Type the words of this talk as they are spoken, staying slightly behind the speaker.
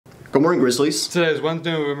Good morning, Grizzlies. Today is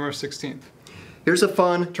Wednesday, November 16th. Here's a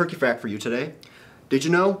fun turkey fact for you today. Did you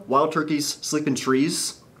know wild turkeys sleep in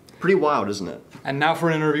trees? Pretty wild, isn't it? And now for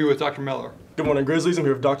an interview with Dr. Miller. Good morning, Grizzlies. I'm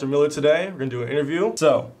here with Dr. Miller today. We're going to do an interview.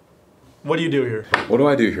 So, what do you do here? What do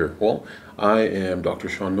I do here? Well, I am Dr.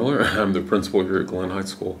 Shawn Miller. I'm the principal here at Glen High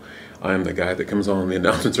School. I am the guy that comes on the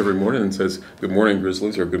announcements every morning and says, "Good morning,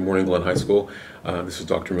 Grizzlies," or "Good morning, Glen High School. This is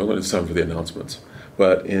Dr. Miller. It's time for the announcements."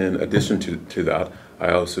 But in addition to that,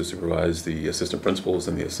 I also supervise the assistant principals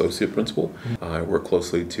and the associate principal. I work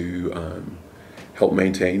closely to help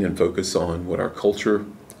maintain and focus on what our culture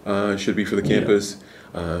should be for the campus,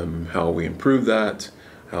 how we improve that,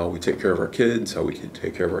 how we take care of our kids, how we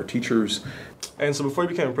take care of our teachers. And so before you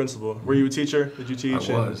became a principal, were you a teacher? Did you teach?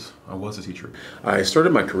 I was a teacher. I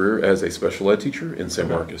started my career as a special ed teacher in San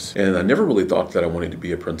Marcos. And I never really thought that I wanted to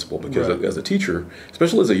be a principal because as a teacher,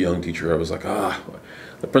 especially as a young teacher, I was like,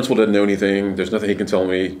 the principal doesn't know anything. There's nothing he can tell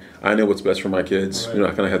me. I know what's best for my kids. Right. You know,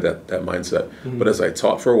 I kind of had that mindset. But as I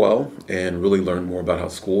taught for a while and really learned more about how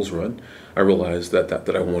schools run, I realized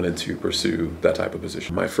that I wanted to pursue that type of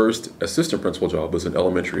position. My first assistant principal job was an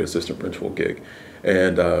elementary assistant principal gig.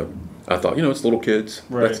 And I thought, it's little kids.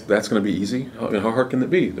 Right. That's going to be easy. How hard can it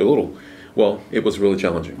be? They're little. Well, it was really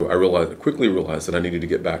challenging. I quickly realized that I needed to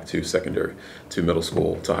get back to secondary, to middle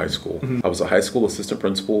school, to high school. I was a high school assistant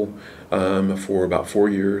principal for about 4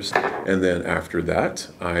 years. And then after that,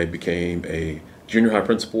 I became a junior high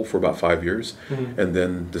principal for about 5 years. And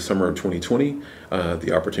then the summer of 2020,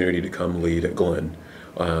 the opportunity to come lead at Glen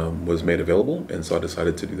was made available, and so I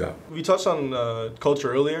decided to do that. We touched on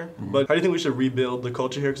culture earlier, but how do you think we should rebuild the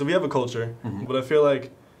culture here? Because we have a culture, but I feel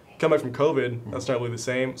like coming back from COVID, that's not really the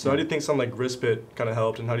same. So how do you think something like Grispit kind of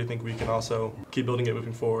helped, and how do you think we can also keep building it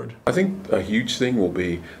moving forward? I think a huge thing will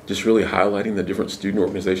be just really highlighting the different student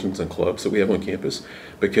organizations and clubs that we have on campus,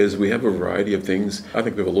 because we have a variety of things. I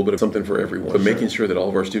think we have a little bit of something for everyone. But making sure that all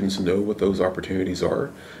of our students know what those opportunities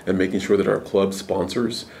are, and making sure that our club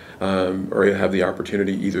sponsors or have the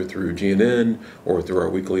opportunity either through GNN or through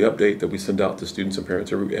our weekly update that we send out to students and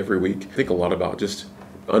parents every week. I think a lot about just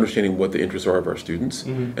understanding what the interests are of our students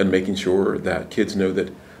and making sure that kids know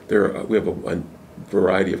that we have a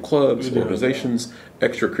variety of clubs, organizations,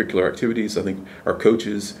 extracurricular activities. I think our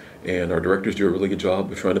coaches and our directors do a really good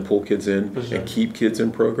job of trying to pull kids in and keep kids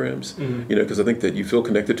in programs. Because I think that you feel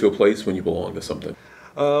connected to a place when you belong to something.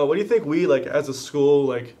 What do you think we, as a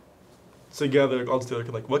school, together,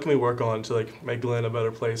 what can we work on to make Glen a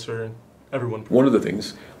better place for everyone? One of the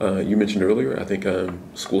things you mentioned earlier, I think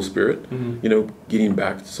school spirit, getting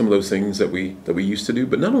back to some of those things that we used to do,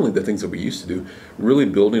 but not only the things that we used to do, really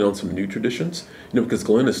building on some new traditions, because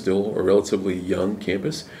Glen is still a relatively young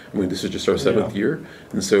campus. I mean, this is just our 7th year,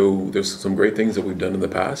 and so there's some great things that we've done in the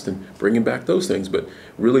past and bringing back those things, but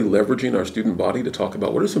really leveraging our student body to talk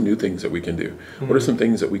about what are some new things that we can do? What are some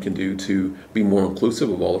things that we can do to be more inclusive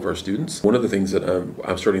of all of our students? One of the things that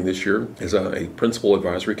I'm starting this year is a principal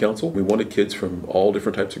advisory council. We wanted kids from all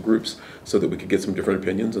different types of groups so that we could get some different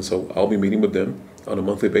opinions, and so I'll be meeting with them on a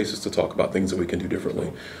monthly basis to talk about things that we can do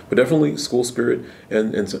differently. But definitely school spirit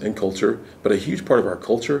and culture, but a huge part of our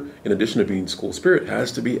culture, in addition to being school spirit,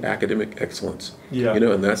 has to be academic excellence.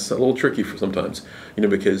 And that's a little tricky for sometimes,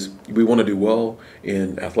 because we want to do well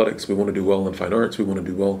in athletics, we want to do well in fine arts, we want to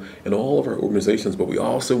do well in all of our organizations, but we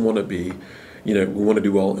also want to be, we want to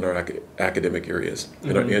do well in our academic areas,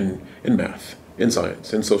 in math, in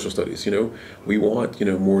science, in social studies. We want,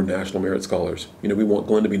 more national merit scholars. We want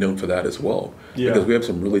Glen to be known for that as well. Because we have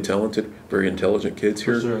some really talented, very intelligent kids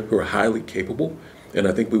here who are highly capable. And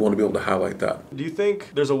I think we want to be able to highlight that. Do you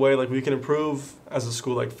think there's a way we can improve as a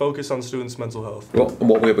school, focus on students' mental health?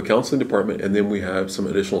 Well, we have a counseling department, and then we have some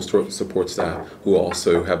additional support staff who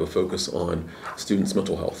also have a focus on students'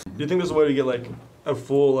 mental health. Do you think there's a way to get a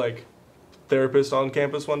full therapist on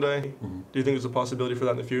campus one day? Do you think there's a possibility for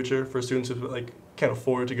that in the future for students who can't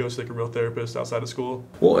afford to go see a real therapist outside of school?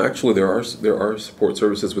 Well, actually, there are support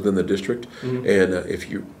services within the district, and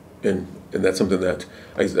and that's something that,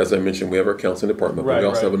 as I mentioned, we have our counseling department, but we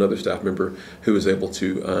also have another staff member who is able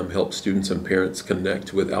to help students and parents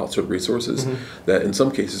connect with outsourced resources that in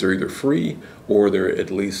some cases are either free or they're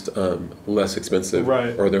at least less expensive,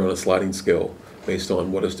 or they're on a sliding scale based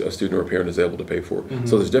on what a student or a parent is able to pay for.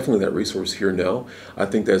 So there's definitely that resource here now. I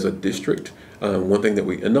think as a district, one thing that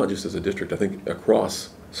and not just as a district, I think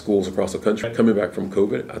across schools across the country. Coming back from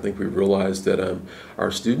COVID, I think we realized that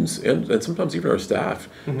our students and sometimes even our staff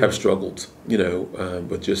have struggled,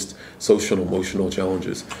 with just social and emotional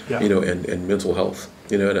challenges, and mental health.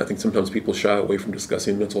 And I think sometimes people shy away from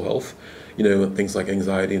discussing mental health, things like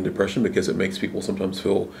anxiety and depression, because it makes people sometimes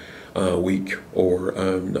feel weak or,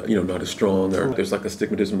 not as strong. Or there's like a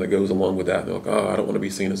stigmatism that goes along with that. They're like, oh, I don't want to be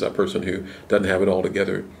seen as that person who doesn't have it all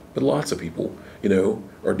together. But lots of people,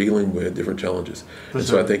 are dealing with different challenges. And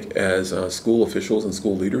so I think as school officials and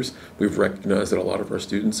school leaders, we've recognized that a lot of our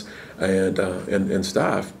students and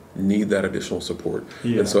staff need that additional support.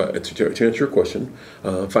 And so to answer your question,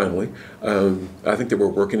 finally, I think that we're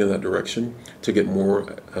working in that direction to get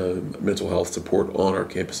more mental health support on our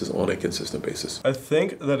campuses on a consistent basis. I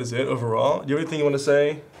think that is it overall. Do you have anything you want to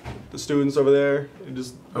say to students over there?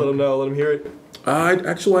 Just let them know, let them hear it. I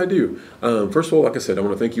do. First of all, like I said, I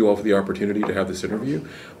want to thank you all for the opportunity to have this interview,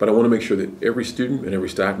 but I want to make sure that every student and every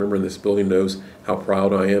staff member in this building knows how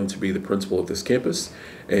proud I am to be the principal of this campus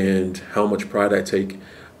and how much pride I take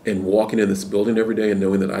in walking in this building every day and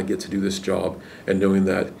knowing that I get to do this job and knowing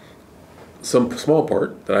that some small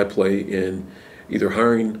part that I play in either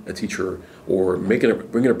hiring a teacher or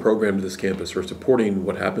bringing a program to this campus or supporting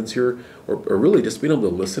what happens here or really just being able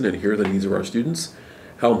to listen and hear the needs of our students,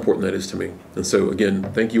 how important that is to me. And so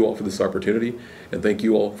again, thank you all for this opportunity and thank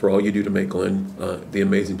you all for all you do to make Glenn the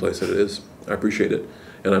amazing place that it is. I appreciate it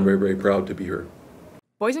and I'm very, very proud to be here.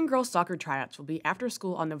 Boys and girls soccer tryouts will be after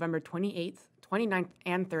school on November 28th, 29th,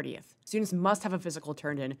 and 30th. Students must have a physical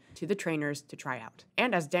turned in to the trainers to try out.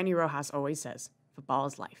 And as Danny Rojas always says, football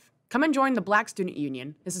is life. Come and join the Black Student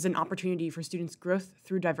Union. This is an opportunity for students' growth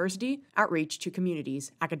through diversity, outreach to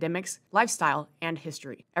communities, academics, lifestyle, and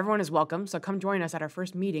history. Everyone is welcome, so come join us at our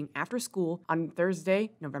first meeting after school on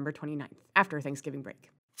Thursday, November 29th, after Thanksgiving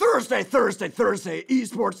break. Thursday,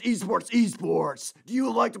 esports. Do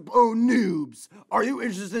you like to own noobs? Are you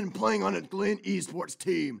interested in playing on a Glenn esports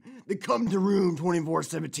team? Then come to room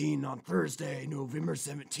 2417 on Thursday, November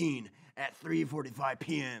 17 at 3:45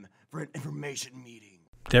 p.m. for an information meeting.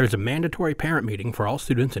 There's a mandatory parent meeting for all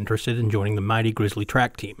students interested in joining the Mighty Grizzly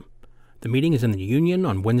track team. The meeting is in the Union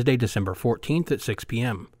on Wednesday, December 14th at 6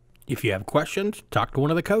 p.m. If you have questions, talk to one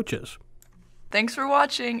of the coaches. Thanks for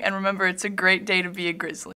watching, and remember, it's a great day to be a Grizzly.